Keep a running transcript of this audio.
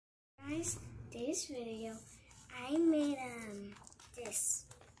guys, this video I made this.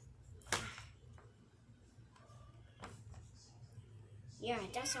 Yeah,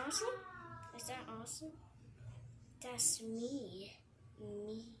 that's awesome. Is that awesome? That's me.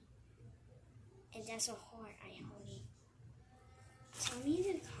 And that's a heart I hold it. Tell me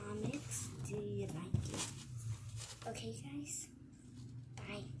in the comments, do you like it? Okay guys?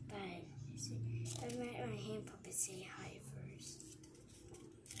 Bye. But my hand puppet say hi first.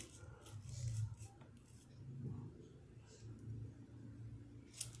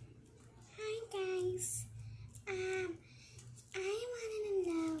 Hi guys. I wanted to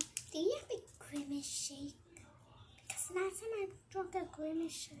know, do you have a Grimace shake? Because last time I drank a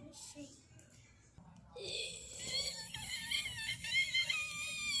Grimace shake.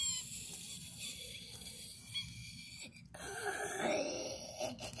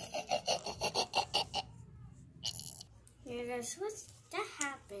 Yeah guys, that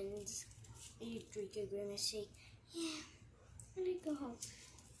happens when you drink a Grimace shake. Yeah, I'm gonna go home.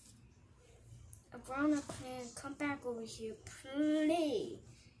 Abrona Clan, come back over here,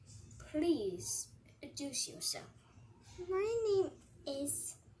 please introduce yourself. My name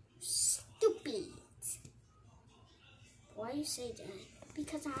is Stupid. Why you say that?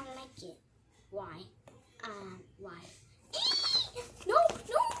 Because I like it. Why? Why? No!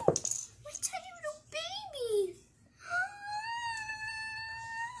 I tell you, no baby.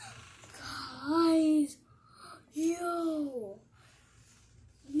 Guys, yo.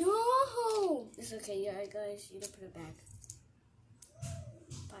 No! It's okay, yeah, guys, you don't put it back.